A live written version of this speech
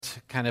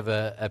kind of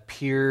a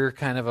peer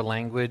kind of a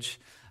language.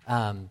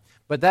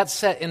 But that's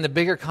set in the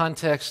bigger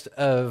context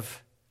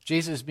of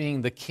Jesus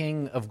being the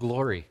King of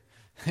glory.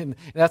 And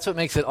that's what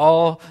makes it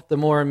all the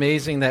more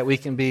amazing that we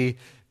can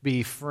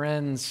be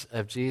friends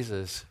of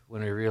Jesus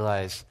when we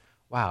realize,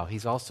 wow,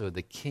 he's also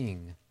the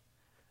King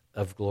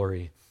of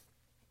glory.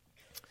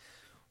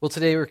 Well,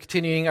 today we're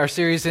continuing our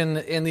series in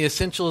the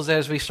Essentials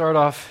as we start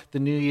off the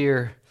new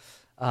year.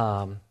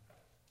 But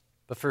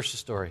first, a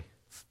story.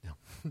 No.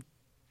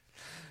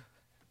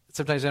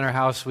 Sometimes in our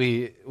house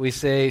we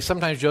say,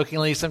 sometimes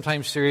jokingly,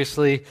 sometimes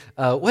seriously,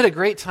 what a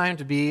great time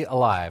to be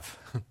alive.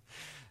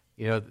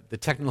 You know, the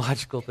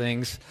technological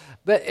things.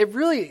 But it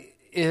really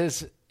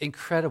is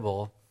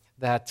incredible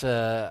that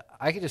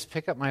I could just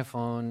pick up my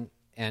phone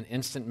and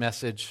instant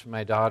message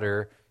my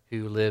daughter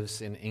who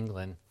lives in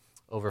England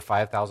over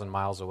 5,000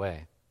 miles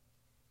away.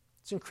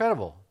 It's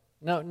incredible.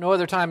 No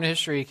other time in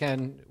history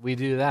can we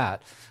do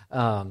that.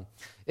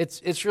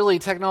 It's really,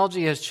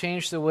 technology has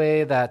changed the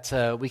way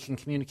that we can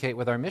communicate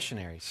with our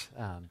missionaries.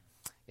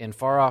 In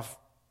far-off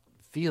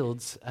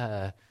fields,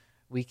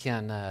 we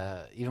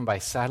can, even by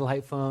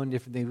satellite phone,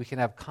 different things, we can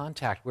have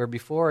contact, where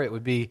before it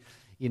would be,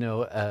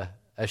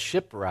 a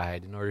ship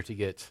ride in order to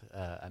get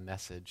a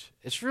message.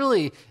 It's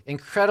really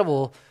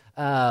incredible,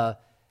 the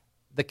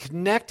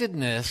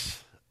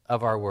connectedness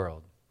of our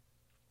world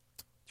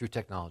through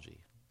technology.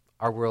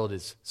 Our world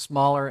is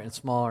smaller and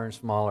smaller and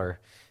smaller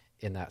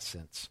in that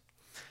sense.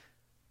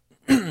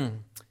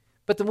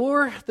 But the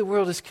more the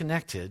world is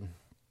connected,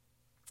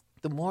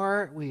 the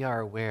more we are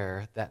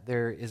aware that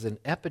there is an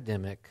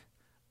epidemic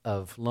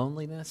of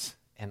loneliness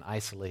and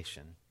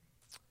isolation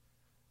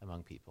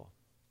among people.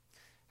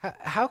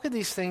 How could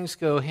these things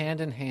go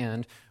hand in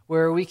hand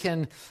where we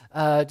can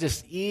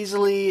just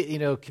easily,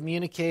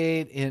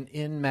 communicate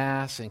in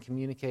mass and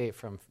communicate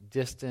from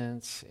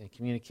distance and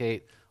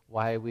communicate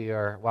while we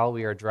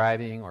are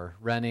driving or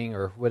running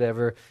or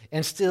whatever,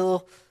 and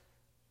still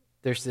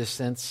there's this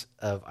sense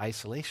of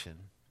isolation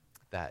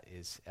that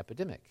is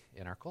epidemic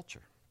in our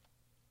culture.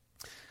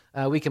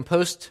 We can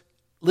post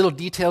little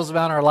details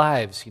about our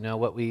lives,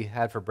 what we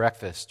had for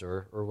breakfast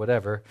or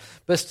whatever,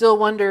 but still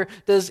wonder,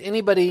 does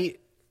anybody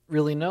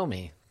really know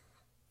me?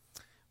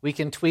 We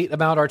can tweet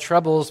about our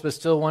troubles, but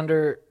still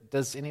wonder,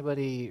 does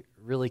anybody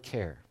really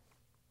care?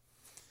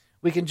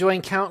 We can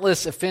join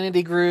countless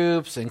affinity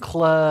groups and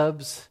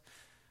clubs.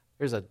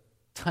 There's a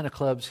ton of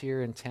clubs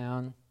here in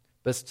town,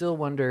 but still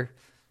wonder,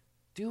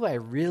 do I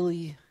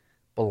really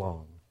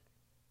belong?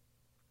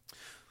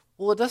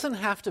 Well, it doesn't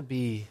have to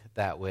be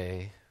that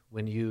way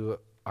when you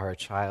are a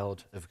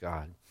child of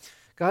God.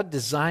 God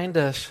designed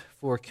us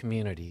for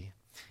community,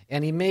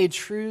 and he made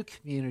true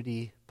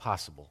community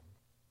possible.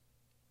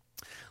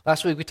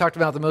 Last week we talked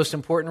about the most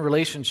important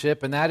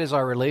relationship, and that is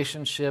our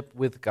relationship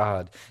with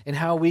God, and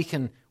how we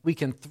can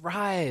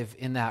thrive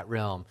in that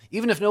realm.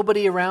 Even if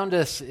nobody around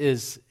us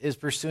is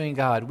pursuing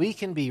God, we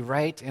can be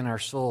right in our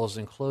souls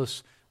and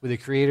close with the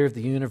creator of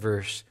the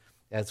universe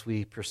as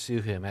we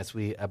pursue him, as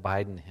we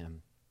abide in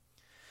him.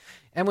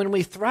 And when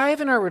we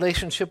thrive in our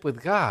relationship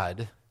with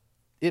God,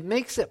 it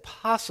makes it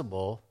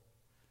possible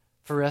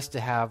for us to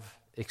have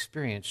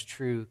experienced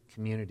true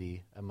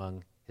community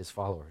among his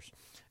followers.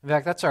 In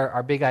fact, that's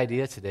our big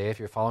idea today, if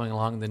you're following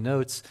along the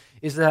notes,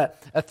 is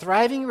that a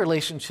thriving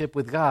relationship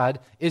with God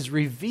is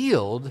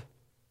revealed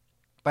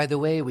by the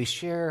way we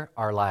share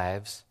our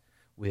lives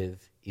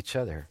with each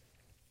other.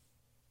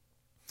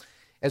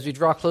 As we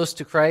draw close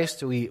to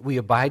Christ, we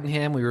abide in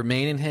him, we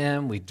remain in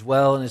him, we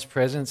dwell in his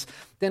presence,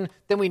 then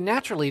we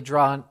naturally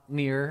draw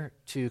near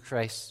to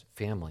Christ's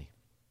family.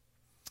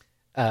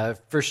 1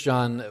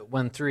 John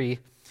 1:3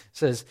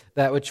 says,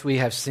 that which we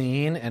have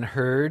seen and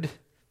heard,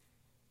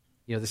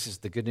 this is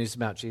the good news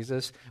about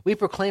Jesus, we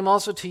proclaim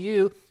also to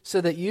you so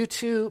that you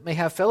too may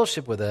have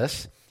fellowship with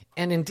us.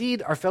 And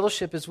indeed, our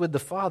fellowship is with the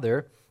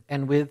Father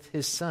and with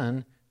his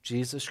Son,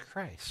 Jesus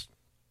Christ.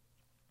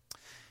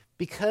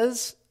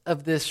 Because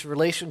of this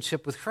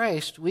relationship with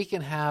Christ, we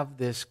can have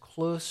this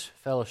close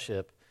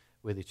fellowship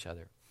with each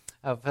other.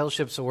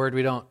 Fellowship's a word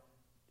we don't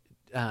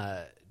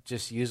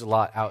just use a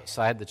lot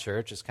outside the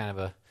church. It's kind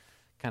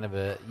of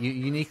a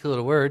unique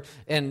little word,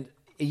 and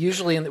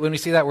usually when we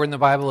see that word in the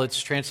Bible, it's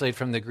translated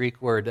from the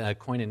Greek word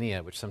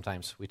koinonia, which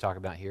sometimes we talk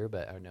about here,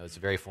 but I know it's a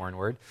very foreign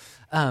word.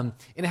 And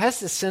it has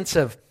this sense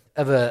of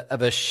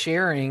a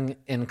sharing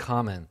in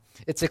common.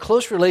 It's a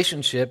close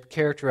relationship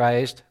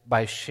characterized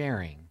by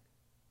sharing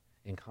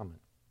in common.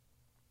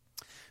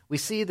 We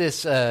see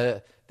this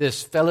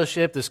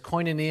fellowship, this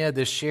koinonia,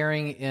 this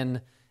sharing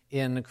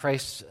in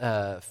Christ's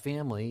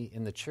family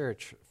in the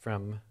church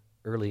from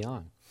early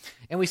on.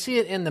 And we see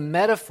it in the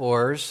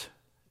metaphors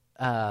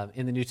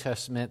in the New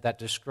Testament that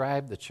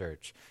describe the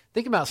church.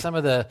 Think about some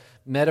of the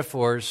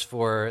metaphors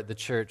for the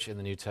church in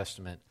the New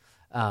Testament.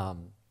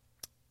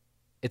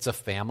 It's a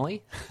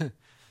family.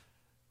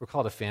 We're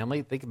called a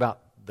family. Think about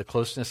the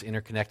closeness,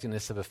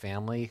 interconnectedness of a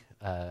family.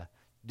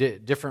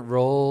 Different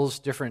roles,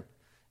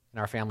 in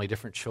our family,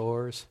 different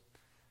chores.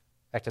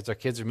 In fact, as our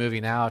kids are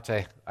moving out,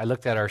 I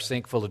looked at our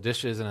sink full of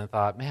dishes and I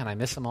thought, man, I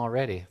miss them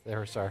already.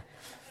 There's our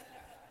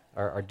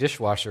our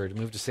dishwasher to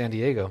move to San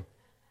Diego.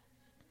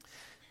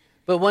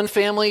 But one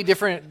family,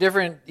 different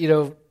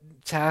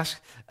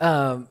task.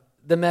 The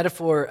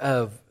metaphor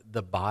of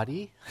the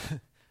body.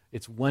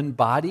 It's one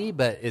body,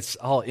 but it's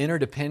all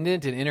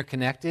interdependent and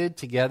interconnected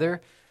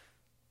together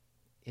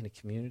in a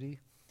community.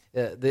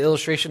 The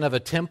illustration of a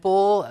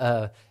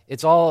temple,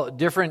 it's all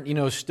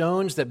different,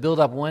 stones that build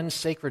up one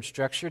sacred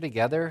structure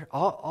together.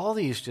 All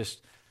these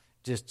just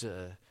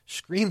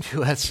scream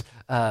to us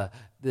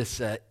this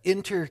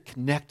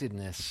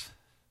interconnectedness,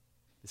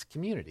 this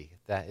community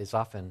that is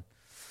often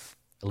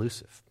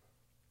elusive.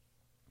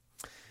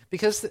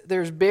 Because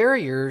there's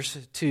barriers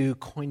to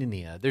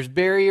koinonia. There's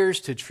barriers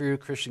to true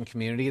Christian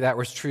community. That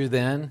was true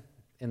then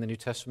in the New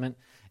Testament.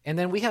 And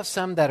then we have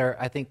some that are,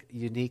 I think,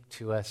 unique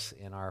to us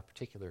in our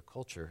particular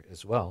culture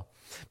as well.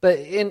 But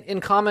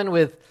in common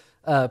with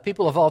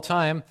people of all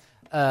time,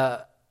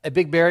 a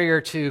big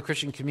barrier to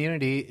Christian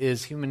community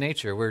is human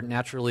nature. We're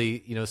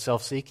naturally,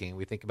 self-seeking.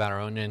 We think about our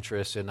own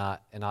interests and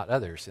not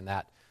others, and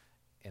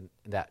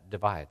that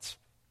divides.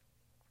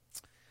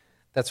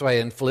 That's why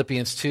in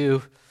Philippians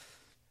 2,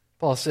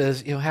 Paul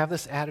says, have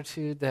this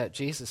attitude that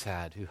Jesus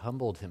had, who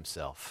humbled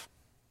himself.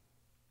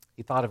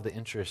 He thought of the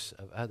interests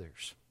of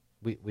others.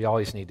 We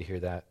always need to hear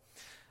that.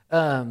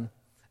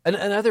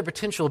 Another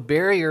potential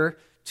barrier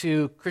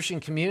to Christian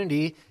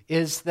community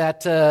is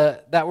that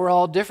we're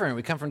all different.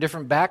 We come from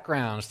different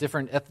backgrounds,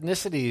 different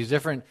ethnicities,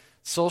 different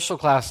social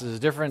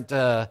classes, different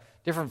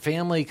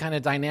family kind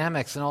of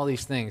dynamics and all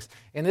these things.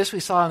 And this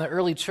we saw in the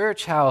early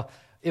church, how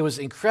it was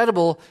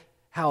incredible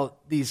how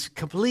these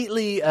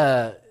completely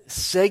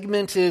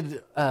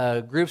segmented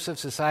groups of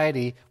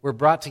society were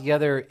brought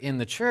together in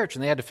the church,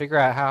 and they had to figure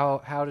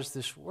out how does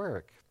this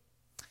work.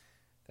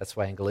 That's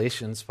why in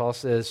Galatians, Paul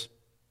says,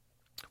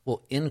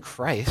 well, in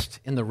Christ,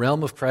 in the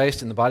realm of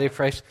Christ, in the body of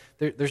Christ,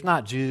 there's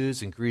not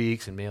Jews and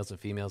Greeks and males and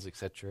females,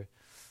 etc.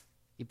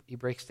 He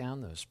breaks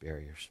down those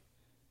barriers.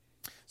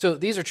 So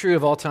these are true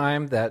of all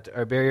time, that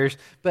are barriers.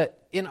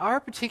 But in our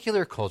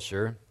particular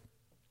culture,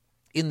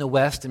 in the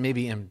West, and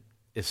maybe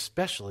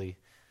especially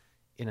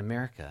in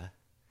America,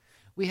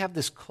 we have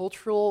this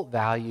cultural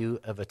value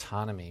of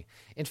autonomy.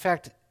 In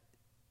fact,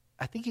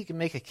 I think you can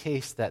make a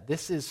case that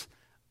this is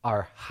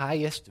our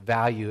highest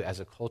value as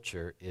a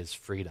culture is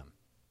freedom,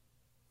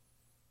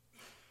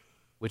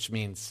 which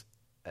means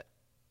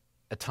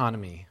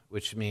autonomy,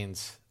 which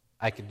means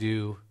I can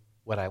do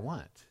what I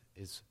want.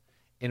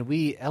 And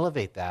we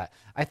elevate that,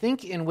 I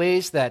think, in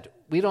ways that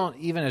we don't,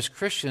 even as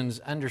Christians,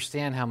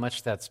 understand how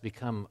much that's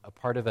become a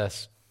part of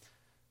us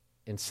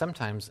in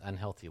sometimes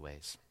unhealthy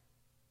ways.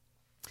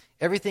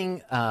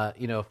 Everything,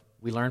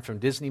 we learn from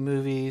Disney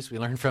movies, we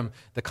learn from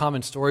the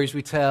common stories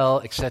we tell,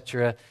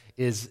 etc.,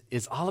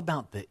 is all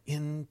about the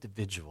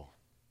individual.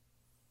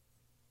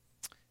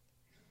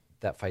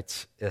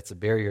 That's a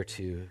barrier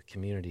to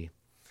community.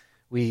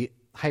 We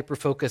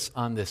hyper-focus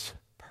on this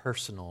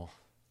personal,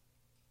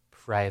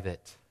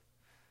 private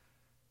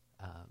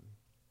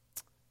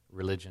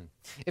religion.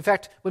 In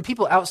fact, when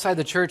people outside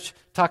the church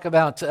talk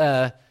about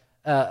a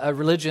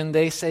religion,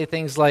 they say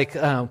things like,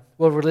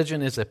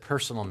 religion is a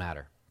personal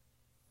matter.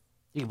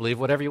 You can believe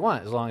whatever you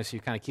want as long as you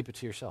kind of keep it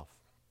to yourself.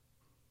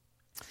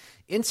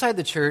 Inside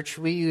the church,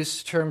 we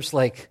use terms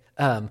like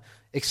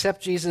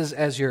accept Jesus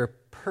as your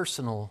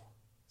personal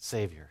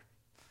Savior.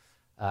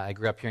 I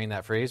grew up hearing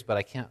that phrase, but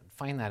I can't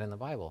find that in the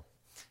Bible.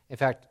 In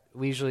fact,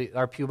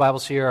 our Pew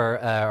Bibles here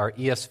are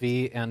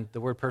ESV, and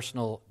the word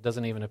personal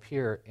doesn't even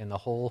appear in the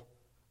whole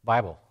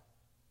Bible.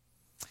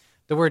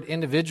 The word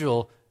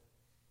individual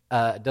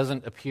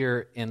doesn't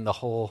appear in the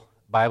whole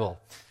Bible.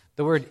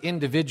 The word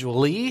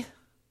individually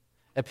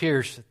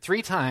appears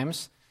 3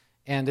 times,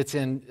 and it's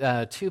in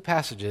 2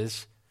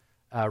 passages,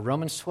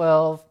 Romans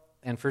 12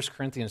 and 1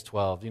 Corinthians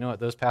 12. Do you know what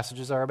those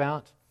passages are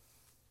about?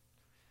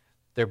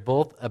 They're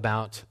both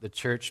about the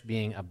church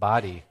being a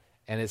body,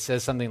 and it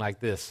says something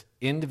like this: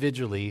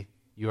 individually,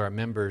 you are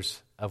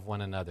members of one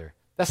another.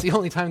 That's the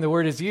only time the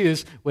word is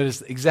used, when it's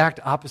the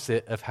exact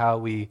opposite of how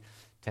we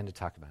tend to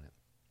talk about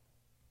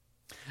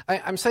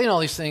it. I'm saying all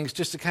these things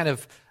just to kind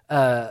of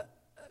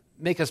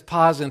make us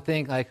pause and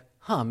think like,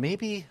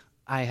 maybe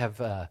I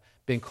have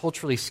been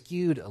culturally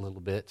skewed a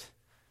little bit,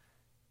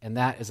 and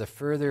that is a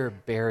further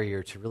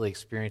barrier to really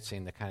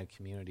experiencing the kind of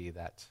community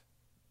that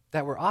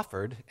we're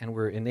offered and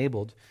we're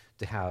enabled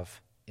to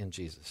have in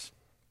Jesus.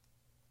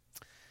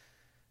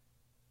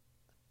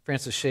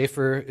 Francis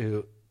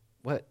Schaeffer,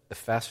 what a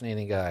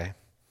fascinating guy.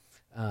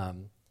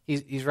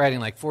 He's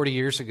writing like 40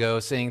 years ago,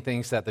 saying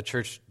things that the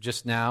church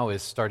just now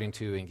is starting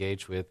to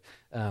engage with.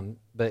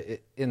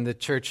 But in the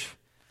church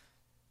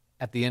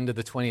at the end of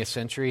the 20th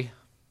century,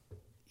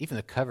 even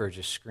the cover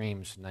just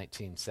screams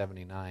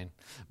 1979.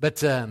 But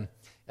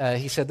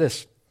he said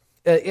this,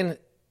 in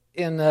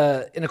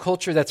a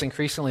culture that's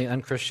increasingly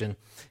unchristian,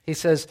 he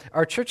says,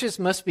 our churches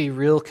must be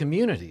real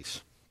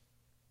communities.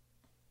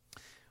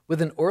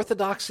 With an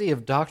orthodoxy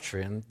of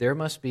doctrine, there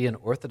must be an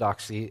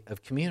orthodoxy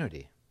of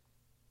community.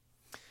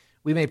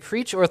 We may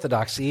preach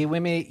orthodoxy,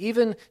 we may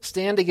even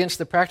stand against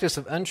the practice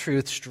of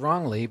untruth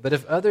strongly, but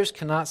if others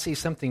cannot see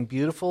something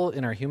beautiful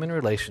in our human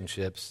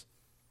relationships,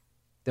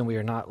 then we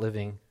are not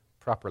living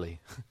properly.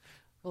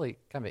 Really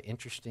kind of an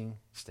interesting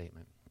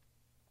statement.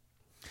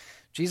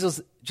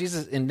 Jesus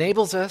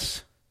enables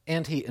us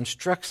and he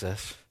instructs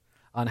us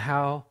on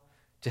how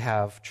to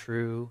have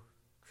true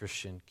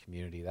Christian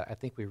community that I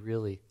think we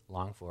really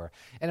long for.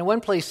 And in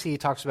one place he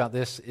talks about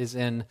this is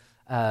in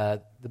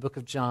the book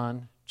of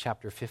John,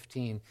 chapter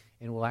 15,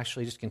 and we'll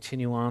actually just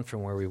continue on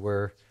from where we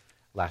were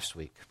last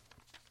week.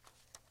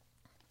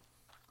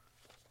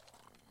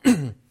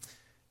 The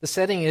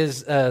setting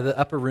is the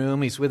upper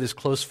room. He's with his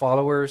close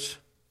followers.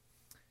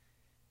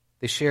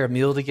 They share a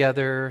meal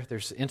together.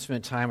 There's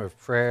intimate time of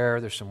prayer.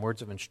 There's some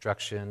words of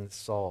instruction.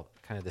 It's all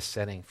kind of the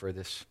setting for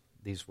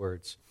these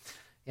words.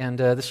 And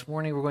this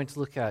morning we're going to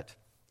look at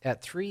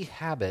 3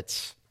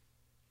 habits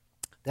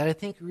that I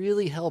think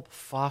really help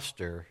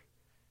foster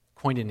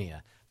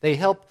koinonia. They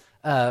help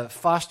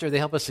they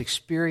help us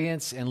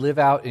experience and live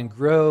out and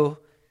grow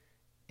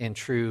in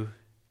true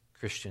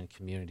Christian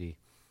community.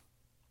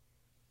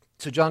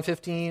 So John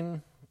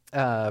 15,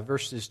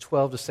 verses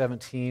 12 to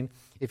 17.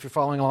 If you're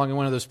following along in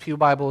one of those pew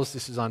Bibles,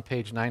 this is on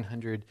page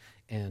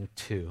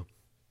 902.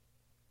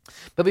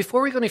 But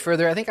before we go any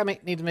further, I think I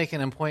need to make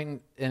an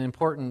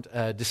important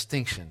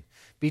distinction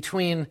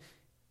between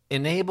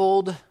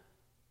enabled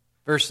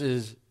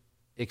versus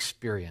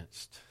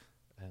experienced.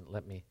 And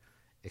let me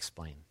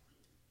explain.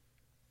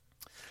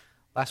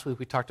 Last week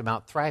we talked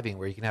about thriving,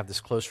 where you can have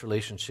this close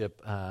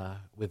relationship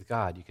with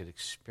God. You could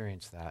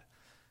experience that.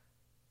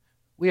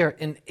 We are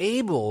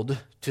enabled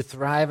to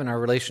thrive in our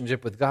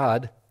relationship with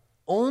God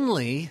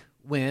only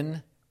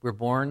when we're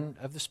born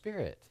of the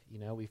Spirit. You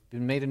know, we've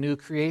been made a new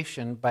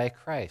creation by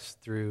Christ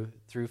through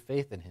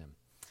faith in him.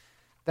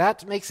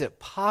 That makes it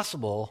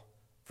possible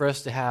for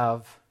us to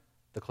have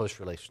the close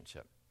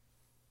relationship.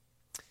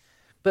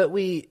 But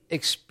we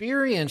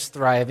experience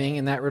thriving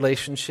in that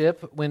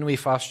relationship when we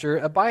foster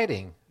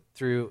abiding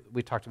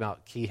we talked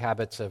about key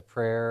habits of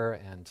prayer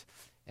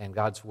and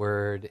God's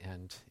word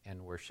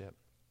and worship.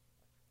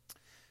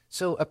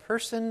 So a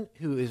person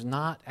who is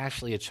not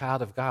actually a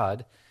child of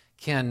God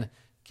can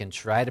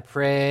try to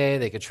pray,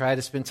 they could try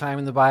to spend time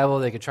in the Bible,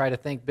 they could try to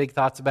think big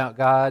thoughts about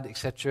God,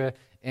 etc.,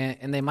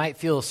 and they might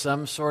feel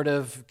some sort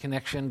of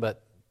connection,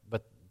 but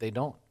they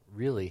don't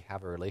really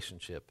have a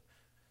relationship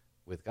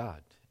with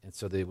God, and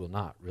so they will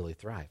not really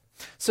thrive.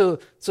 So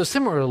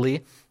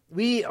similarly,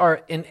 we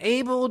are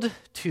enabled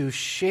to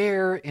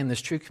share in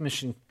this true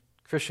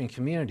Christian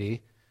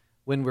community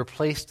when we're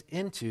placed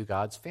into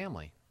God's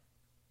family.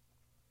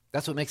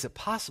 That's what makes it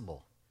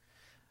possible.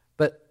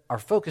 But our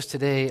focus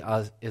today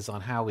is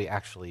on how we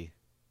actually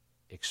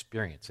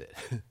experience it,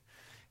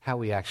 how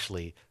we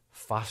actually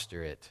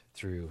foster it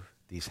through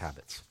these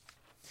habits.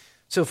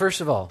 So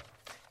first of all,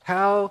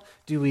 how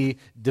do we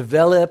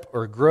develop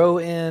or grow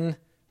in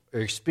or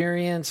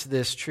experience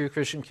this true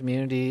Christian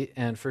community?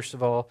 And first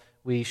of all,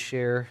 we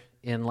share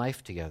in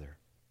life together.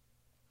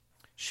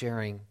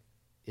 Sharing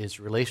is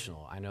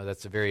relational. I know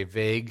that's a very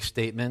vague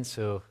statement,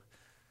 so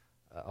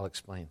I'll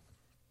explain.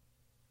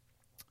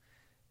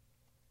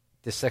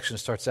 This section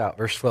starts out,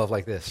 verse 12,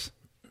 like this.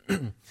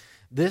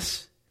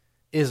 This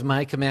is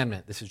my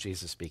commandment, this is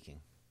Jesus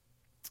speaking,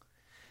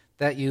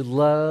 that you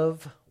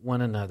love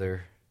one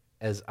another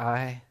as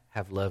I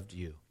have loved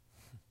you.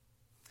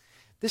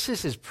 This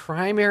is his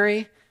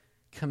primary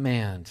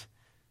command.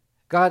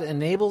 God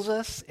enables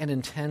us and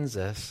intends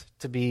us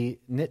to be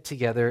knit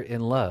together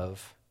in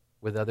love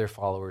with other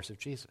followers of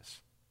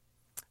Jesus.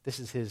 This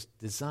is his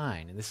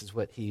design, and this is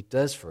what he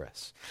does for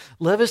us.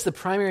 Love is the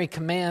primary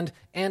command,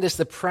 and it's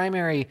the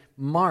primary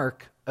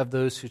mark of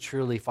those who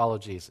truly follow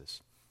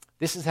Jesus.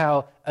 This is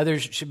how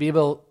others should be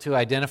able to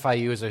identify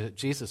you as a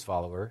Jesus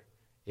follower,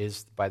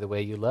 is by the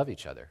way you love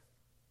each other.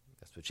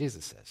 That's what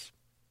Jesus says.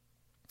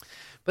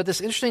 But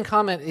this interesting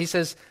comment, he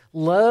says,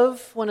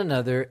 love one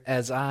another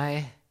as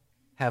I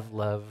have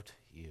loved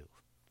you.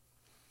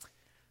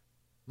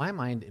 My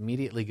mind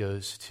immediately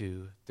goes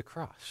to the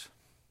cross,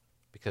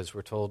 because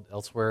we're told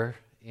elsewhere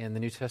in the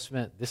New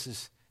Testament, this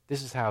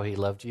is how he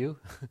loved you.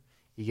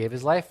 He gave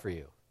his life for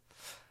you.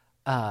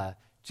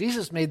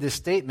 Jesus made this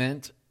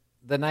statement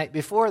the night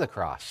before the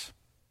cross.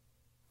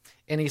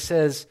 And he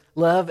says,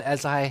 love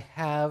as I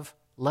have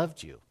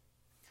loved you.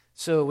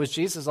 So was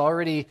Jesus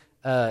already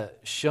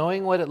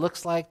showing what it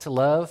looks like to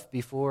love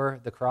before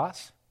the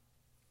cross?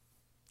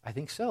 I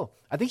think so.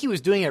 I think he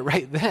was doing it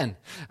right then.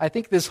 I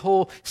think this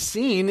whole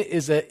scene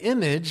is an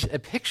image, a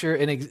picture,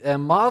 a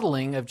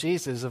modeling of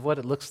Jesus, of what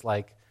it looks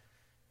like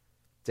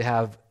to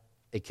have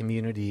a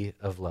community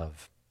of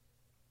love.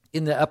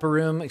 In the upper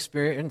room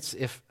experience,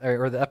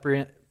 or the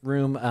upper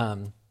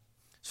room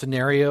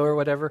scenario or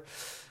whatever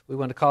we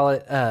want to call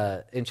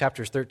it, in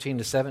chapters 13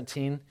 to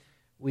 17,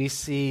 we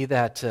see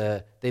that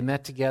they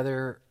met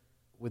together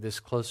with this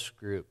close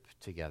group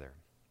together.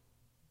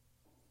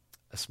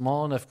 A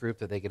small enough group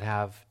that they could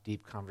have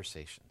deep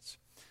conversations.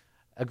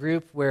 A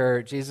group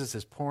where Jesus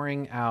is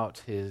pouring out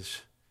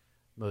his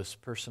most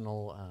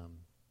personal,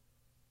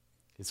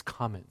 his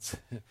comments.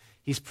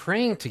 He's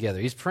praying together.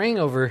 He's praying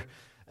over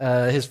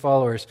his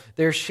followers.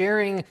 They're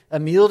sharing a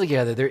meal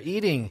together. They're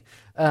eating.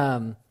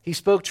 He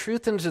spoke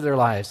truth into their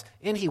lives,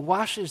 and he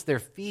washes their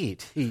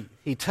feet.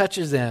 He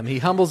touches them. He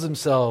humbles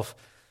himself.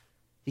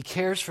 He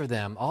cares for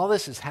them. All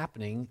this is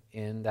happening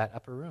in that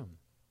upper room.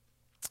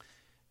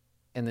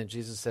 And then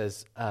Jesus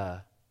says,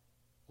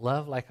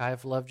 love like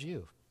I've loved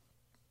you.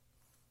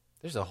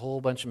 There's a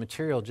whole bunch of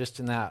material just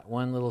in that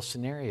one little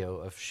scenario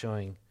of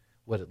showing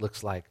what it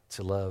looks like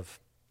to love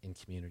in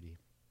community.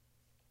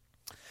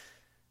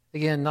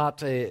 Again,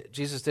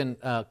 Jesus didn't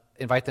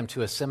invite them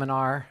to a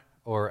seminar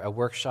or a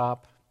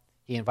workshop.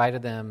 He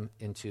invited them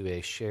into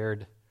a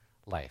shared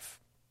life.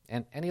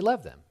 And he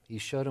loved them. He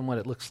showed them what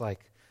it looks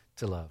like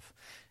to love.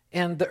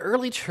 And the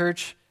early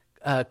church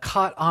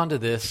caught onto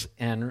this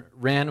and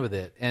ran with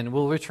it. And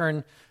we'll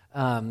return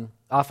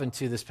often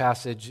to this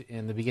passage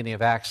in the beginning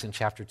of Acts in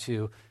chapter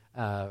 2,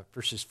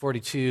 verses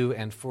 42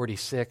 and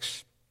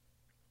 46.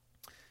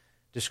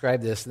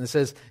 Describe this. And it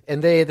says,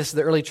 and this is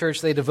the early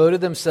church, they devoted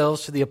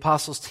themselves to the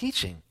apostles'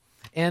 teaching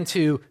and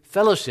to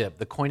fellowship,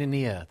 the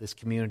koinonia, this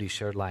community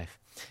shared life,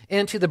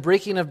 and to the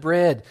breaking of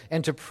bread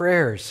and to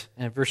prayers.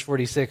 And verse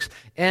 46,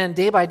 and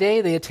day by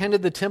day they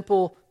attended the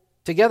temple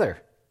together,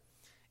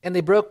 and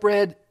they broke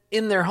bread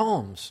in their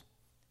homes,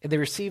 and they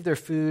received their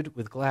food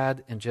with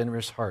glad and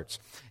generous hearts.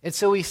 And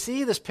so we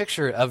see this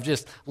picture of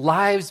just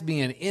lives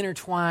being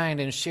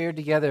intertwined and shared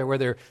together, where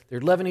they're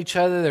loving each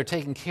other, they're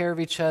taking care of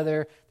each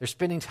other, they're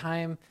spending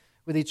time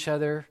with each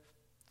other,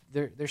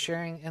 they're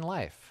sharing in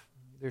life,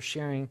 they're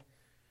sharing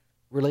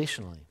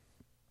relationally.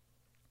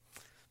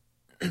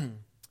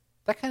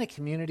 That kind of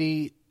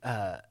community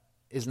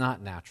is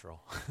not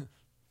natural.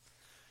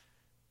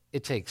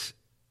 It takes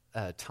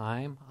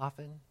time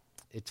often.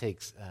 It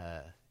takes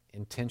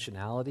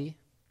intentionality.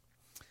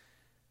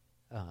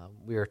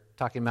 We were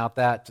talking about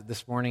that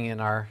this morning in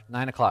our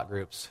 9 o'clock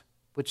groups,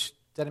 which,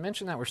 did I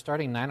mention that we're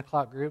starting 9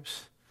 o'clock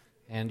groups?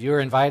 And you're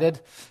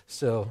invited,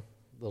 so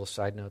a little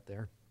side note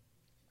there.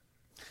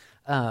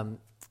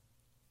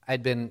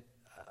 I'd been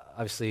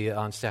obviously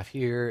on staff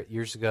here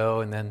years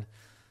ago, and then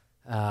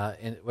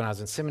when I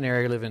was in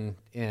seminary living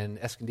in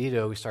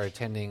Escondido, we started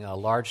attending a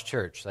large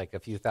church, like a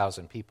few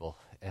thousand people,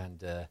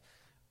 and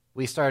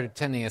we started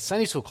attending a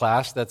Sunday school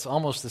class that's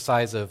almost the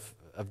size of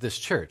this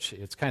church.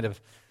 It's kind of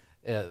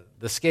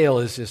the scale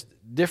is just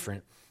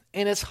different,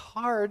 and it's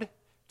hard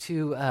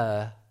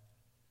to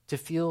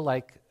feel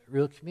like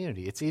real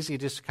community. It's easy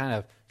to just kind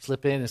of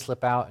slip in and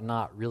slip out and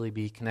not really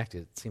be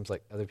connected. It seems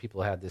like other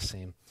people had this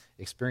same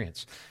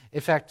experience.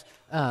 In fact,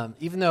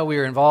 even though we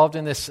were involved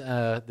in this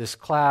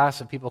class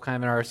and people kind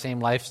of in our same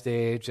life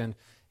stage and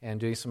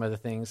doing some other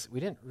things, we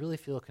didn't really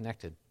feel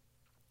connected.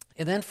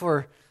 And then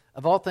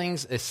of all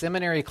things, a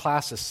seminary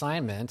class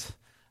assignment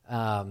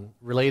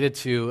related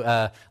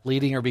to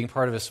leading or being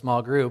part of a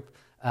small group,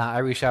 I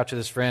reached out to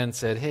this friend and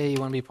said, hey, you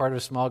want to be part of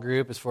a small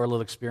group? It's for a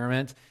little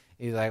experiment.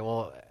 He's like,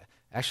 well,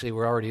 actually,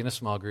 we're already in a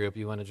small group.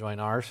 You want to join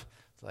ours?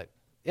 It's like,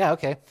 yeah,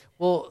 okay.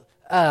 Well,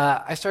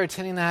 I started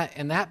attending that,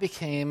 and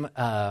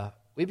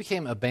we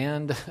became a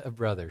band of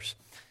brothers.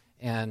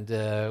 And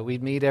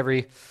we'd meet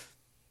every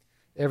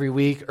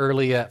week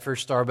early at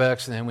First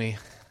Starbucks, and then we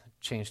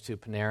changed to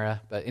Panera.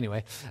 But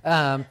anyway,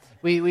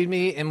 we'd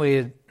meet, and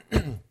we'd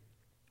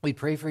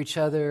pray for each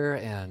other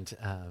and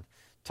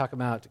talk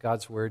about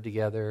God's Word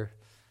together.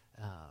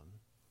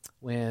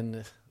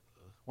 When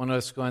one of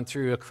us was going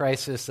through a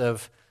crisis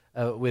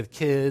with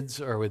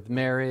kids or with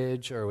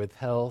marriage or with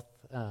health,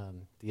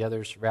 the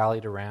others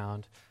rallied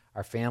around.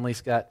 Our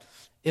families got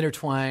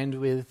intertwined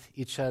with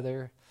each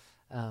other.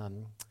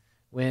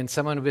 When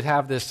someone would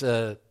have this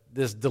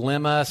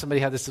dilemma, somebody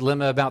had this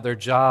dilemma about their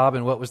job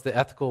and what was the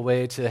ethical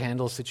way to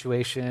handle a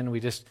situation, we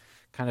just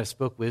kind of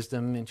spoke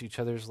wisdom into each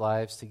other's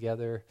lives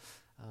together.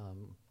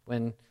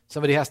 When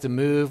somebody has to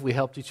move, we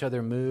helped each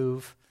other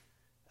move.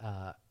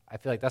 I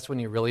feel like that's when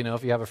you really know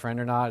if you have a friend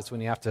or not. It's when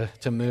you have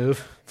to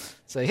move.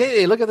 Say,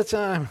 hey, look at the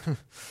time.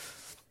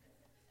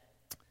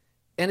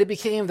 And it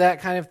became that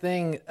kind of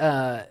thing.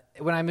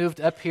 When I moved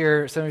up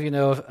here, some of you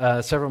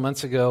know, several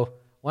months ago,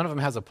 one of them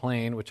has a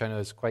plane, which I know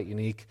is quite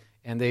unique,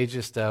 and they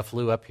just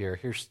flew up here.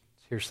 Here's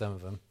some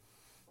of them.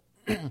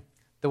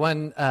 The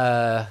one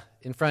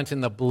in front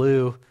in the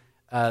blue,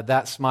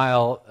 that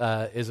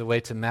smile is a way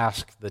to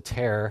mask the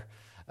terror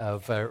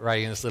of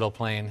riding this little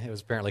plane. It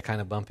was apparently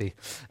kind of bumpy.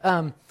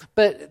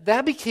 But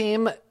that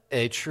became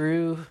a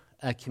true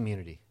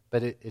community.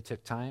 But it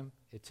took time,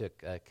 it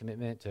took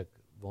commitment, it took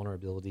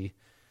vulnerability.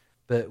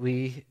 But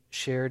we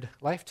shared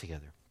life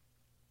together.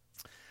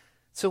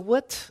 So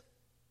what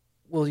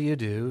will you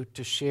do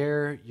to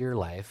share your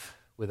life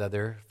with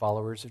other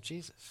followers of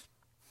Jesus?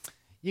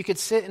 You could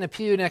sit in a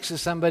pew next to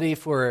somebody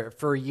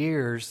for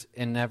years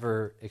and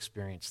never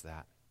experience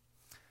that.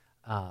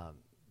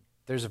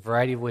 There's a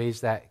variety of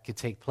ways that could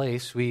take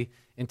place. We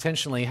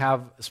intentionally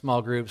have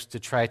small groups to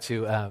try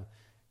to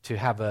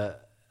have an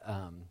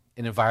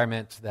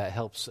environment that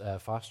helps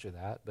foster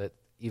that, but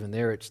even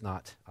there it's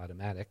not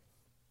automatic.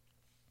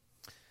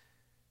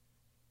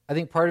 I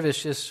think part of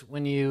it's just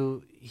when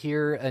you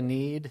hear a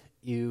need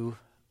you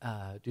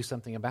do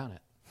something about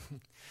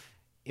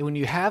it. When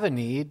you have a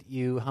need,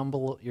 you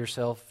humble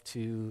yourself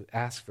to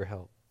ask for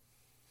help.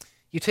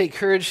 You take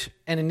courage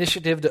and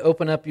initiative to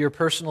open up your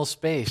personal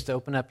space, to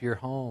open up your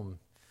home.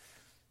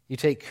 You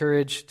take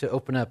courage to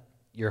open up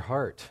your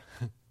heart.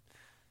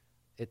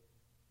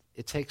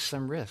 It takes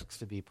some risks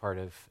to be part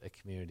of a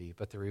community,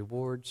 but the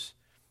rewards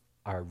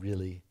are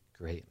really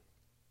great.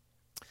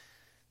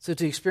 So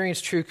to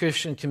experience true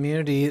Christian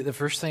community, the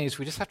first thing is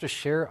we just have to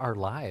share our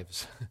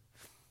lives.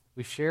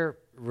 We share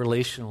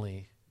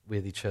relationally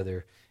with each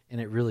other, and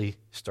it really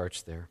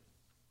starts there.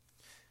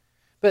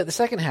 But the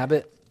second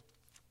habit,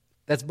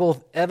 that's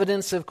both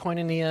evidence of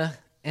koinonia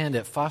and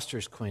it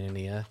fosters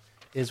koinonia,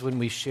 is when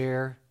we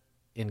share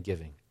in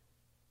giving.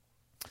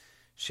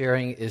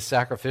 Sharing is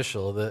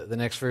sacrificial. The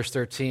next verse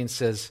 13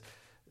 says,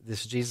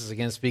 this is Jesus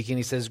again speaking,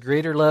 he says,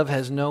 "Greater love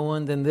has no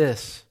one than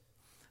this,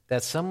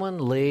 that someone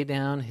lay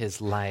down his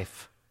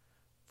life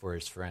for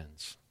his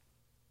friends."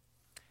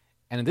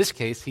 And in this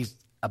case, he's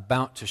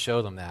about to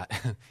show them that.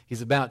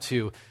 He's about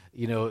to,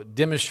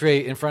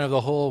 demonstrate in front of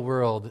the whole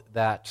world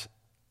that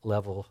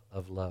level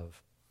of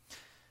love.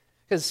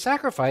 Because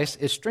sacrifice,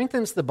 it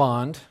strengthens the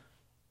bond,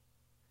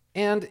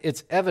 and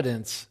it's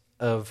evidence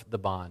of the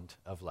bond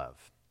of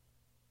love.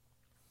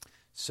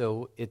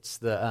 So it's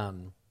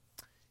the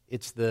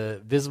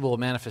visible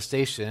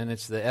manifestation,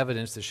 it's the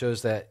evidence that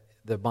shows that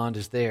the bond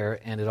is there,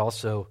 and it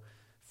also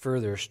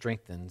further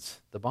strengthens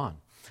the bond.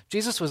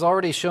 Jesus was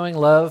already showing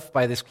love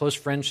by this close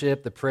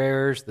friendship, the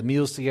prayers, the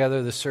meals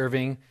together, the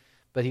serving,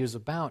 but he was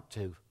about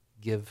to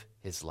give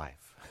his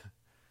life.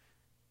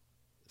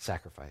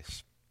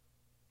 Sacrifice.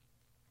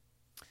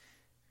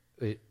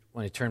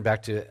 When you turn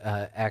back to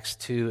Acts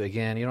 2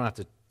 again, you don't have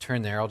to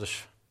turn there, I'll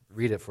just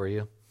read it for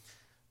you.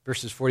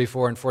 Verses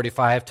 44 and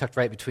 45, tucked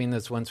right between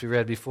those ones we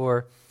read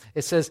before.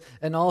 It says,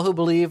 "And all who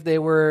believed, they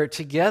were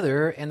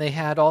together, and they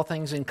had all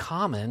things in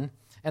common,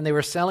 and they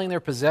were selling their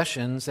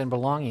possessions and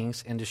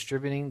belongings and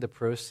distributing the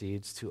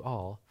proceeds to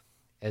all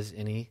as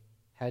any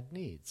had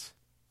needs."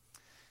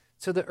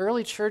 So the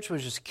early church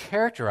was just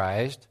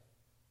characterized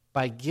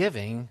by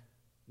giving,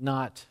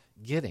 not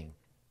getting.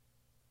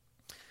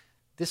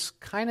 This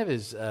kind of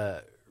is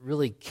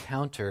really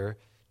counter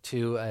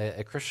to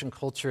a Christian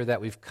culture that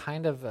we've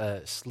kind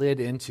of slid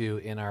into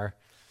in our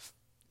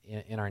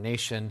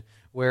nation,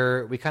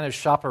 where we kind of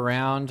shop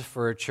around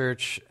for a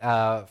church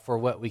for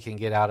what we can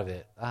get out of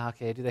it.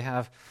 Okay, do they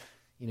have,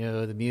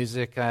 the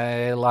music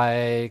I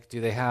like? Do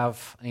they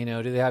have,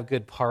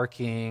 good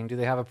parking? Do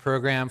they have a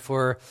program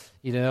for,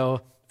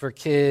 for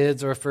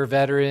kids or for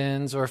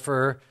veterans or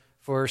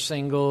for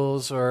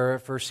singles or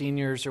for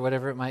seniors or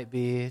whatever it might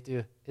be?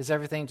 Is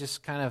everything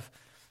just kind of,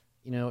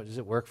 does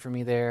it work for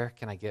me there?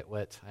 Can I get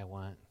what I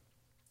want?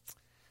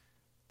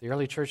 The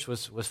early church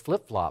was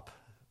flip-flop.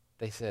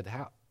 They said,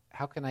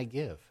 how can I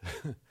give?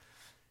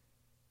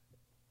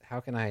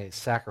 How can I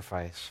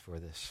sacrifice for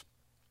this?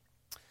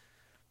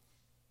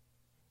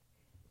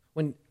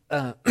 When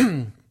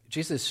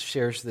Jesus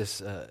shares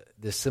this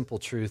simple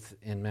truth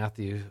in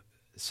Matthew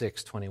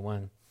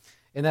 6:21,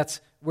 and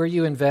that's where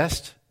you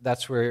invest,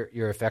 that's where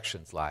your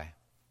affections lie.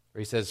 Where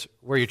he says,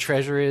 where your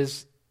treasure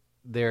is,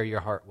 there your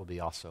heart will be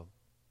also.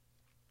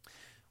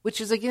 Which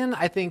is, again,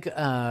 I think,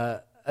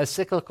 a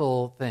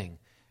cyclical thing.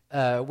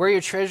 Where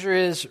your treasure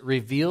is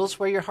reveals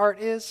where your heart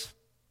is,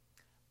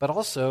 but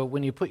also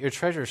when you put your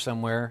treasure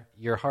somewhere,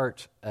 your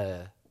heart,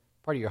 part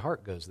of your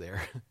heart goes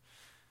there.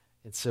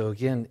 And so,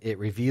 again, it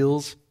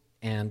reveals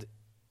and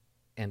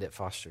it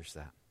fosters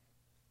that.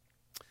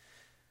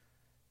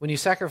 When you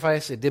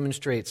sacrifice, it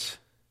demonstrates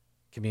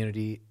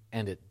community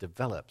and it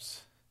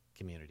develops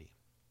community.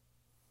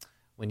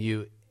 When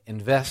you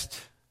invest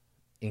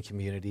in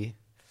community,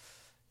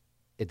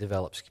 it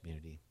develops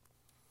community.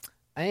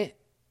 I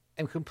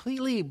am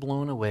completely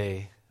blown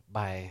away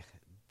by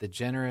the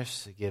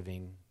generous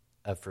giving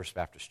of First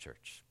Baptist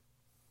Church.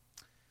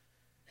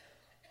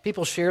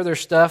 People share their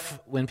stuff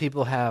when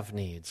people have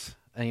needs.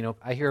 And,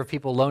 I hear of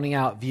people loaning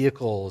out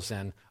vehicles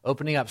and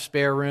opening up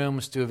spare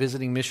rooms to a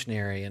visiting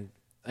missionary and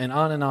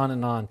on and on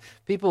and on.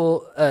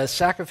 People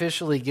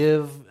sacrificially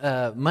give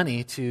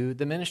money to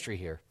the ministry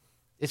here.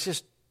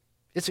 It's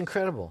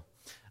incredible.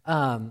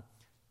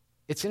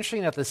 It's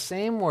interesting that the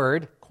same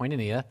word,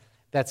 koinonia,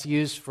 that's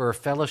used for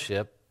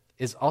fellowship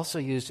is also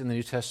used in the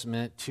New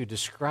Testament to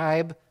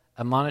describe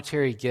a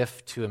monetary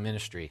gift to a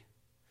ministry.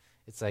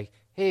 It's like,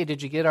 hey,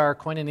 did you get our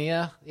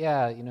koinonia?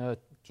 Yeah, it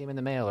came in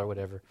the mail or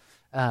whatever.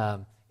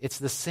 It's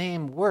the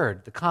same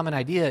word. The common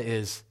idea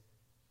is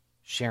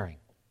sharing.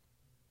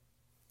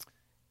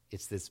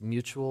 It's this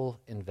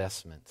mutual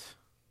investment.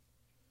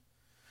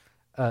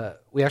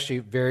 We actually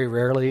very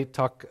rarely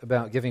talk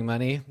about giving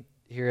money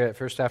here at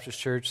First Baptist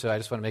Church, so I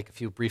just want to make a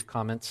few brief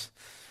comments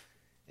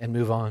and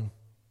move on.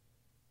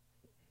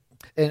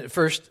 And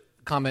first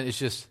comment is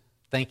just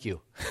thank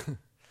you.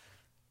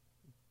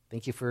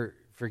 Thank you for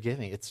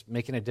giving. It's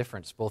making a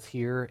difference both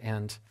here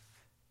and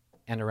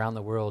around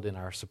the world in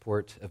our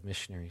support of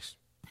missionaries.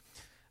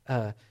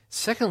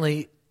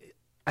 Secondly,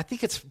 I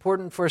think it's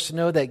important for us to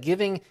know that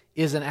giving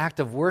is an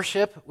act of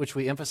worship, which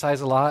we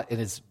emphasize a lot,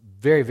 and it's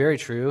very, very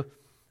true.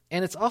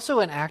 And it's also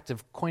an act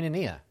of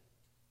koinonia.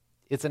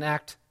 It's an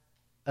act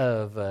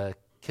of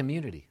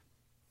community.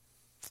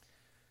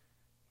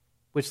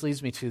 Which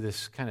leads me to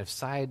this kind of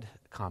side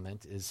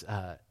comment is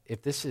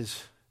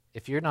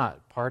if you're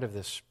not part of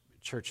this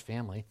church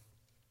family,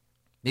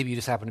 maybe you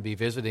just happen to be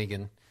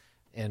visiting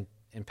and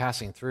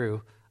passing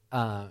through,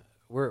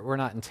 we're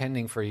not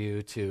intending for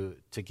you to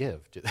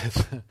give to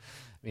this.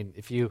 I mean,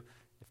 if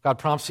God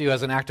prompts you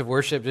as an act of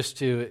worship just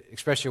to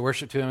express your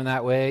worship to Him in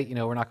that way,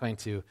 we're not going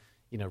to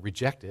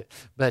reject it.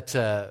 But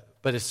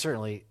it's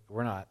certainly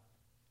we're not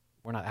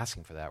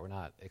asking for that. We're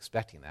not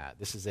expecting that.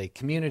 This is a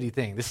community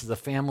thing. This is a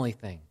family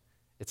thing.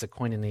 It's a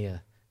koinonia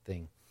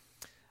thing.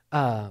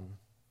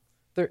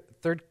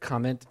 Third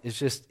comment is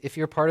just if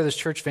you're part of this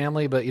church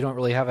family but you don't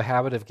really have a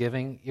habit of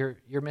giving,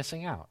 you're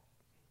missing out.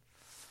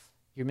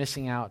 You're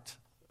missing out.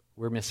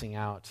 We're missing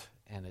out,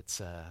 and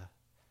it's a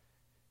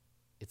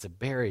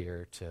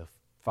barrier to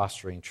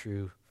fostering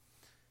true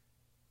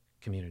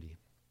community.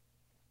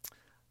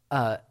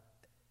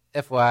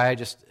 FYI,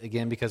 just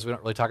again, because we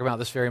don't really talk about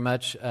this very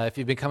much, if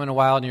you've been coming a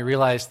while and you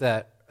realize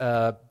that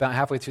about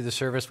halfway through the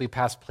service we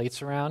pass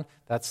plates around,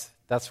 that's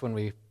when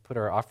we put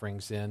our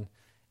offerings in.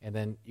 And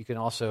then you can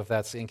also, if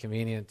that's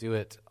inconvenient, do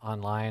it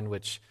online,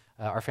 which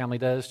our family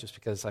does, just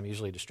because I'm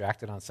usually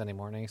distracted on Sunday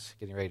mornings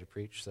getting ready to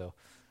preach. So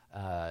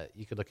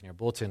you could look in your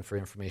bulletin for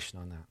information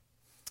on that.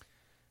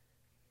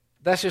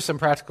 That's just some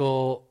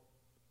practical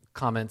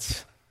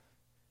comments.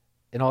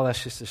 And all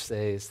that's just to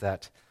say is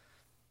that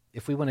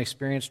if we want to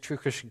experience true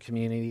Christian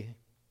community,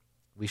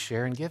 we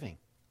share in giving.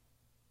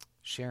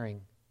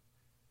 Sharing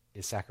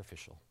is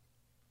sacrificial.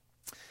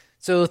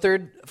 So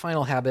third,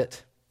 final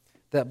habit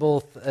that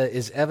both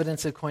is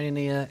evidence of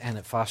koinonia and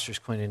it fosters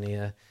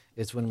koinonia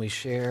is when we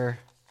share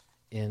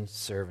in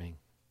serving.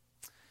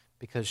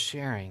 Because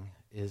sharing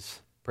is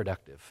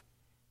productive.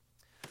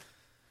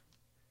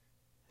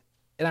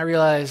 And I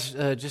realize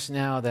just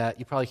now that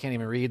you probably can't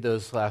even read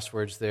those last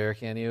words there,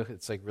 can you?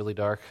 It's like really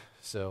dark.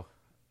 So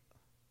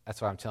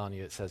that's why I'm telling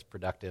you it says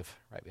productive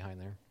right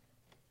behind there.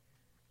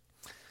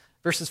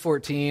 Verses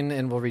 14,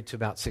 and we'll read to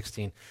about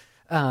 16.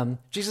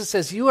 Jesus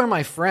says, "You are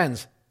my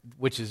friends,"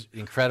 which is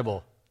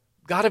incredible.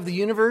 God of the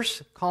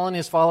universe, calling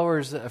his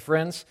followers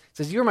friends,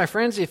 says, "You are my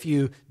friends if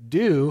you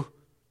do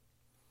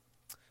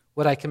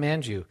what I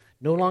command you.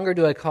 No longer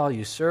do I call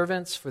you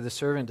servants, for the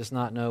servant does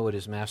not know what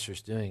his master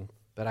is doing,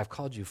 but I've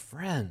called you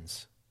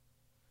friends.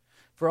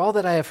 For all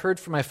that I have heard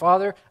from my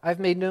Father, I've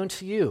made known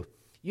to you.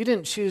 You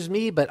didn't choose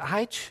me, but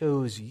I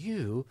chose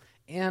you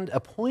and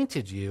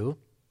appointed you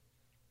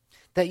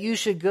that you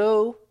should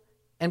go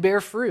and bear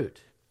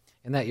fruit,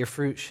 and that your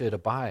fruit should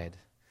abide,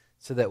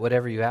 so that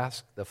whatever you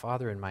ask the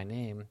Father in my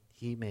name,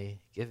 he may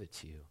give it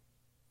to you."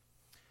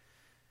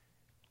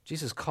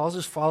 Jesus calls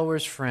his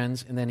followers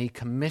friends, and then he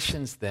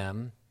commissions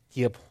them,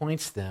 he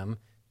appoints them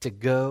to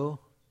go,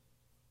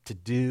 to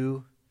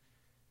do,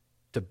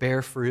 to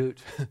bear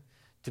fruit,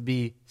 to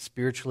be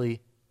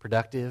spiritually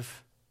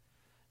productive,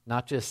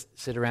 not just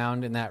sit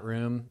around in that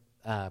room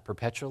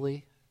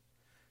perpetually,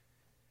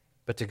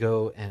 but to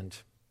go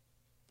and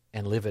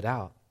live it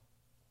out.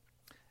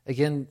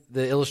 Again,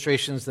 the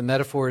illustrations, the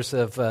metaphors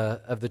of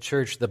the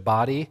church, the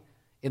body.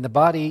 In the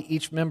body,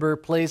 each member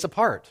plays a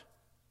part.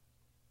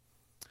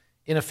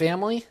 In a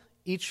family,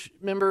 each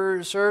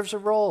member serves a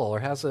role or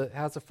has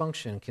a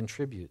function,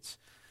 contributes.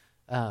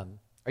 Are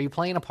you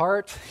playing a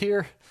part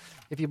here?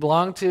 If you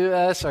belong to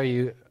us, are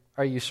you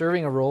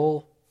serving a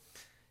role?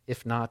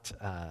 If not,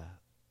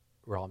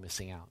 we're all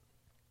missing out.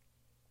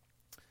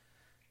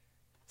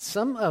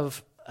 Some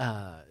of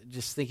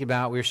just thinking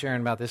about, we were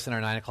sharing about this in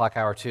our 9 o'clock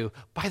hour too.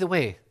 By the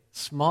way,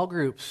 small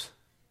groups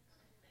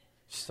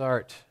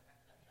start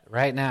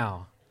right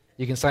now.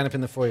 You can sign up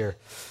in the foyer.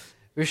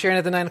 We were sharing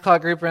at the 9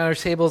 o'clock group around our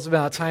tables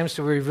about times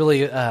where we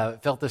really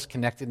felt this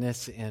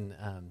connectedness in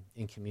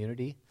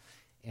community.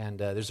 And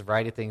there's a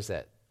variety of things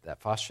that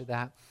foster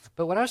that.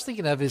 But what I was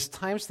thinking of is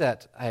times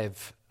that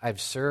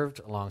I've served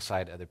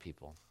alongside other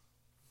people.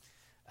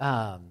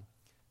 What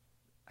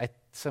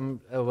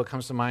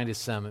comes to mind is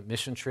some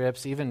mission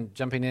trips, even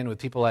jumping in with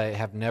people I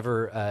have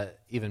never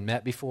even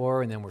met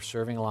before, and then we're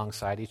serving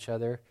alongside each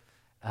other.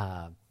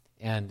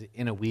 And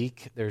in a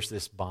week, there's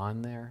this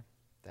bond there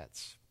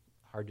that's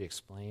hard to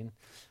explain.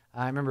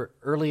 I remember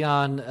early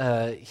on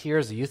here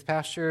as a youth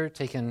pastor,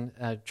 taking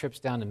trips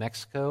down to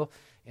Mexico,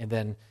 and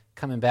then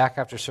coming back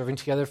after serving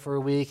together for a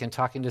week and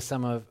talking to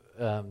some of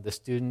the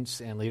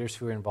students and leaders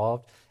who were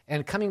involved.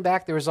 And coming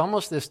back, there was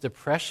almost this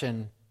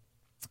depression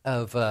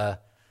of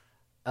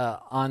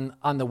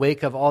on the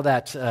wake of all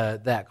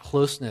that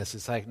closeness.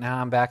 It's like, now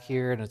I'm back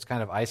here and it's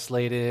kind of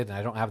isolated and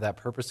I don't have that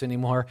purpose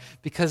anymore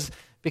because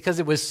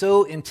it was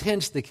so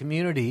intense, the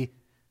community,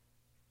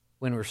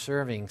 when we're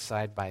serving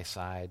side by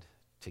side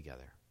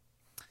together.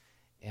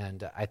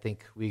 And I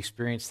think we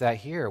experience that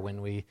here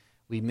when we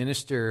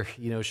minister,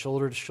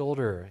 shoulder to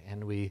shoulder,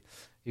 and we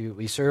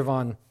serve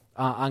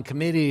on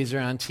committees or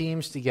on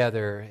teams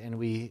together, and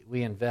we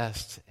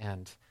invest,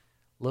 and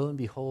lo and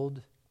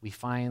behold, we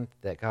find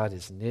that God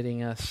is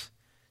knitting us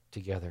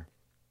together.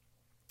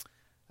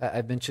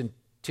 I've mentioned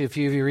to a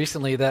few of you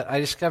recently that I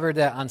discovered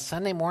that on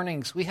Sunday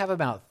mornings we have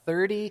about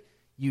 30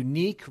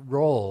 unique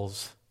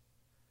roles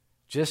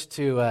just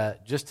to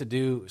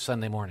do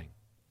Sunday morning.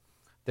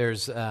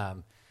 There's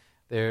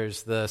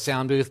the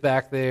sound booth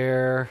back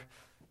there,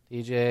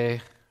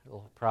 DJ,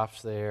 little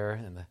props there,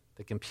 and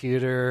the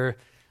computer,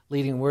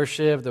 leading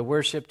worship, the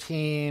worship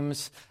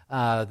teams,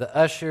 the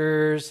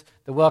ushers,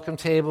 the welcome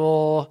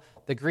table,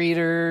 the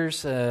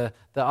greeters,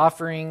 the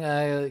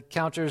offering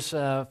counters,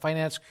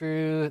 finance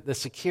crew, the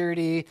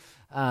security,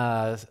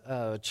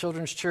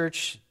 children's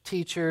church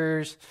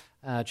teachers,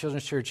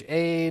 children's church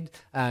aide,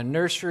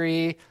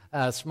 nursery,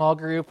 small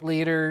group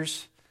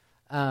leaders,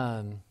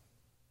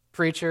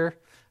 preacher.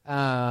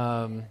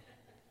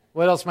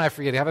 What else am I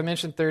forgetting? Have I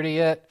mentioned 30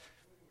 yet?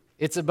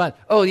 It's a bunch.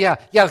 Oh, yeah,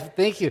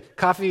 thank you.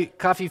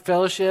 Coffee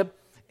fellowship.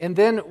 And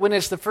then when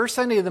it's the first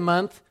Sunday of the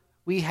month,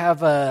 we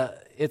have,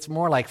 it's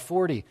more like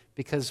 40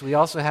 because we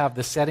also have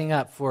the setting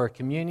up for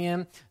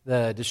communion,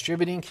 the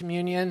distributing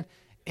communion,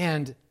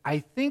 and I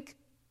think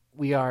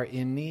we are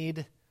in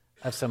need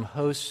of some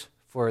hosts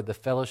for the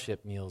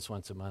fellowship meals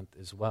once a month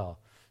as well.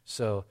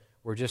 So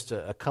we're just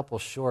a couple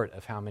short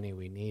of how many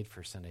we need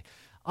for Sunday.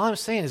 All I'm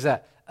saying is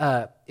that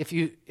if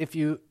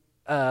you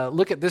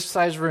look at this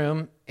size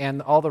room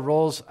and all the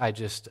roles I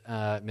just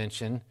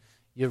mentioned,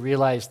 you'll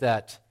realize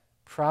that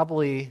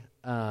probably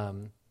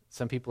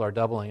some people are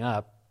doubling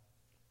up.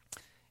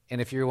 And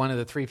if you're one of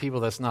the 3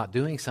 people that's not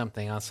doing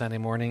something on Sunday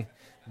morning,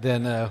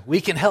 then we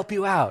can help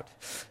you out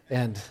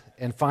and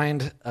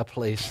find a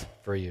place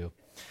for you.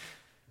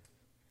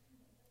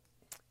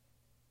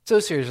 So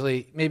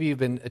seriously, maybe you've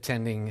been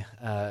attending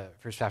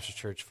First Baptist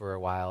Church for a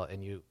while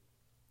and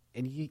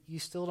you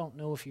still don't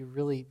know if you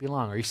really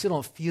belong, or you still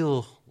don't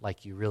feel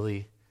like you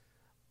really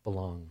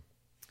belong.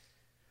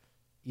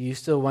 You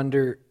still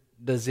wonder,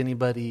 does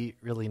anybody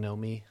really know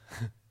me?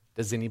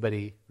 Does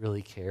anybody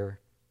really care?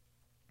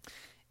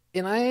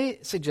 And I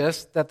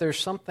suggest that there's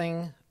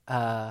something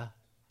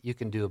you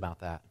can do about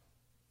that.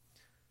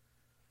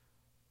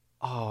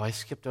 Oh, I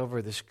skipped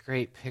over this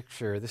great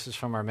picture. This is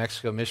from our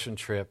Mexico mission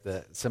trip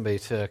that somebody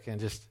took, and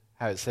just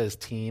how it says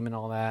team and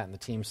all that, and the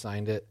team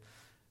signed it.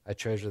 I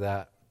treasure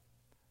that.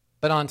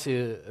 But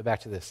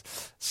back to this.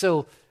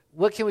 So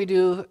what can we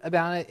do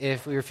about it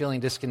if we are feeling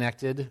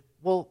disconnected?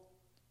 Well,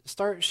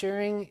 start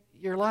sharing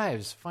your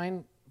lives.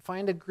 Find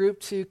a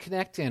group to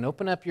connect in.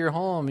 Open up your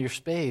home, your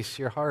space,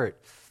 your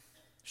heart.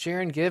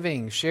 Share in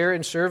giving. Share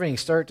in serving.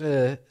 Start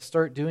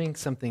doing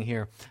something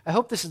here. I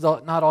hope this is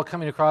not all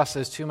coming across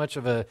as too much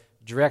of a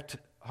direct,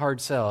 hard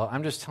sell.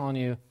 I'm just telling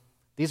you,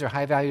 these are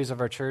high values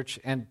of our church,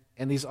 and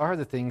these are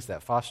the things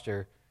that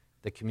foster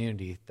the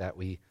community that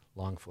we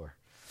long for.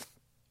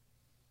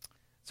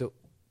 So,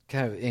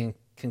 kind of in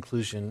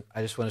conclusion,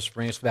 I just want to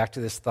bring us back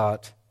to this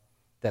thought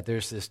that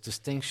there's this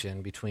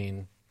distinction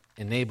between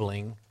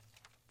enabling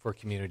for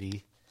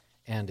community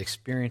and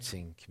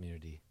experiencing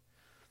community.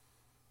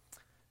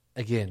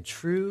 Again,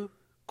 true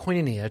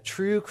koinonia,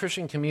 true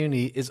Christian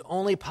community is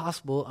only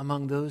possible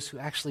among those who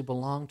actually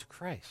belong to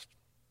Christ.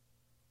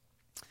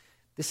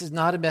 This is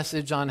not a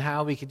message on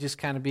how we could just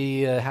kind of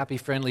be a happy,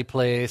 friendly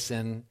place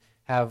and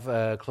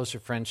have closer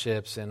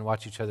friendships and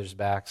watch each other's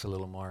backs a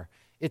little more.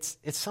 It's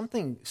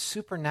something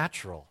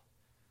supernatural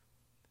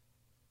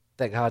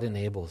that God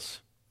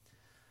enables.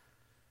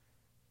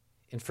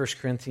 In 1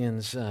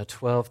 Corinthians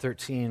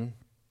 12:13,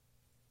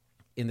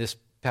 in this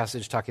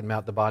passage talking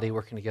about the body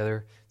working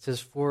together, it says,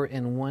 "For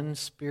in one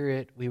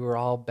Spirit we were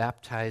all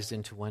baptized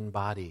into one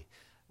body."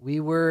 We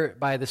were,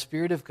 by the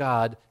Spirit of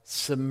God,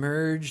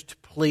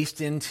 submerged, placed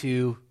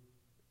into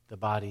the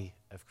body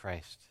of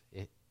Christ,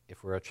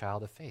 if we're a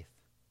child of faith.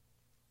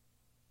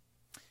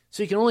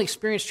 So you can only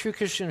experience true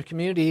Christian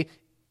community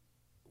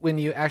when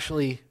you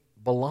actually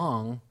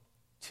belong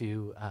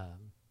to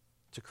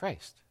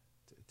Christ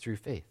through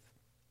faith.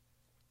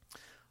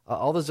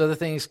 All those other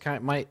things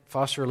might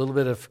foster a little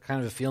bit of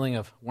kind of a feeling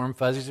of warm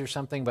fuzzies or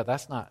something, but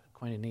that's not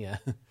koinonia.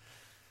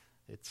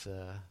 It's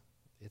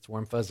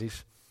warm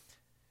fuzzies.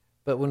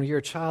 But when you're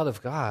a child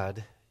of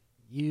God,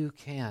 you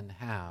can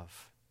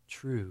have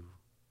true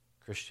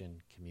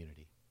Christian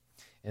community.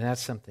 And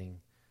that's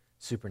something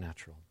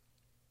supernatural.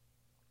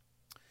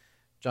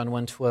 John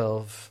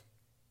 1:12,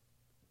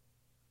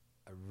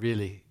 a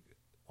really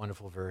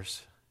wonderful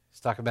verse. It's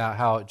talking about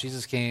how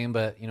Jesus came,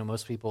 but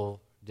most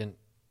people didn't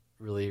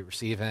really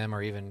receive him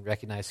or even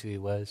recognize who he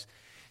was.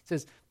 It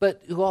says,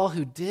 "But to all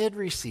who did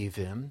receive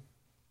him,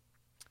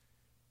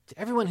 to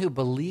everyone who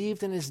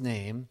believed in his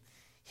name,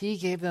 he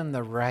gave them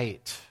the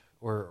right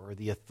or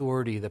the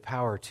authority, the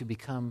power to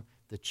become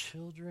the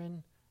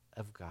children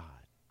of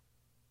God."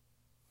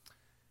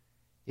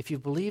 If you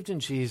believed in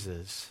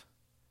Jesus,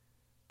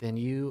 then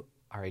you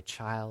are a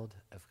child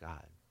of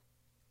God.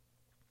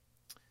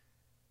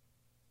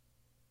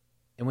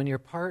 And when you're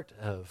part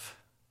of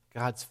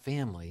God's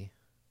family,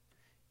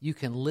 you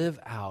can live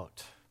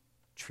out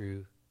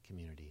true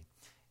community.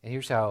 And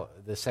here's how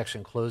the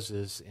section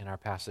closes in our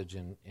passage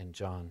in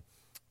John.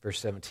 Verse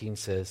 17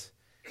 says,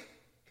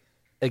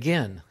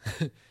 Again,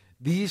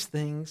 these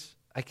things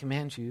I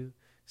command you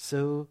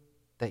so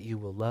that you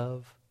will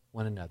love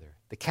one another.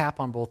 The cap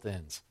on both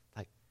ends.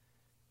 Like,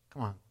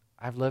 come on,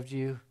 I've loved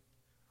you,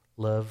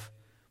 love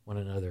one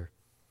another.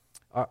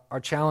 Our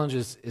challenge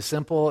is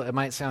simple. It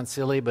might sound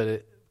silly,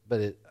 but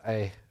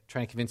I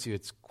try to convince you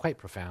it's quite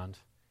profound,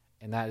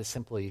 and that is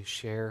simply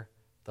share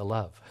the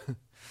love.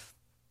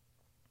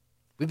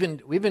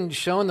 We've been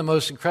shown the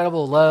most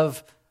incredible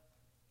love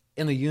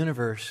in the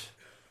universe,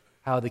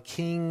 how the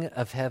King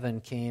of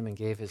Heaven came and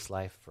gave his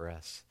life for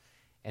us.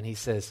 And he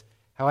says,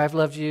 how I've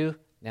loved you,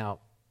 now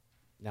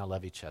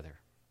love each other.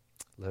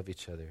 Love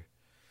each other.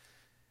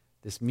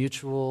 This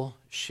mutual,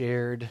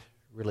 shared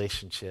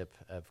relationship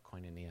of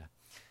koinonia.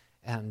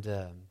 And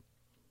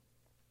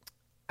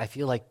I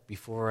feel like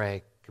before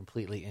I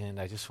completely end,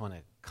 I just want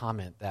to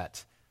comment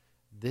that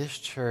this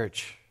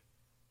church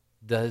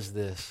does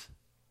this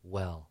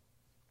well.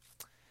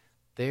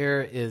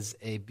 There is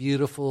a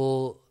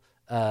beautiful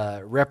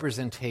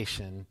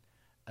representation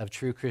of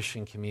true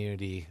Christian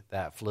community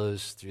that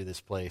flows through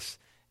this place.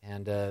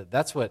 And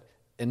that's what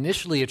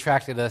initially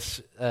attracted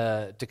us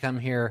to come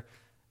here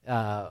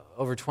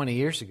over 20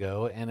 years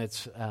ago. And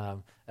it's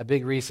a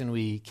big reason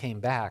we came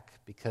back,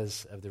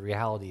 because of the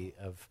reality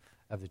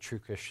of the true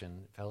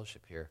Christian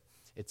fellowship here.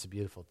 It's a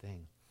beautiful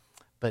thing.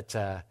 But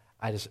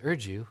I just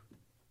urge you,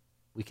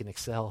 we can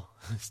excel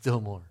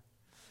still more.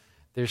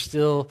 There's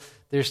still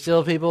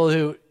people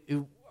who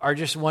are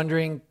just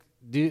wondering,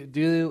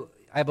 do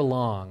I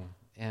belong?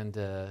 And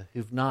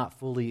who've not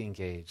fully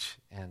engaged.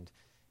 And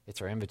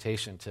it's our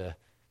invitation to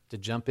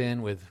jump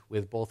in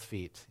with both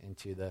feet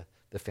into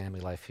the family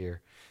life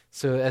here.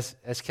 So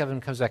as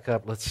Kevin comes back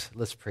up,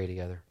 let's pray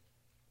together.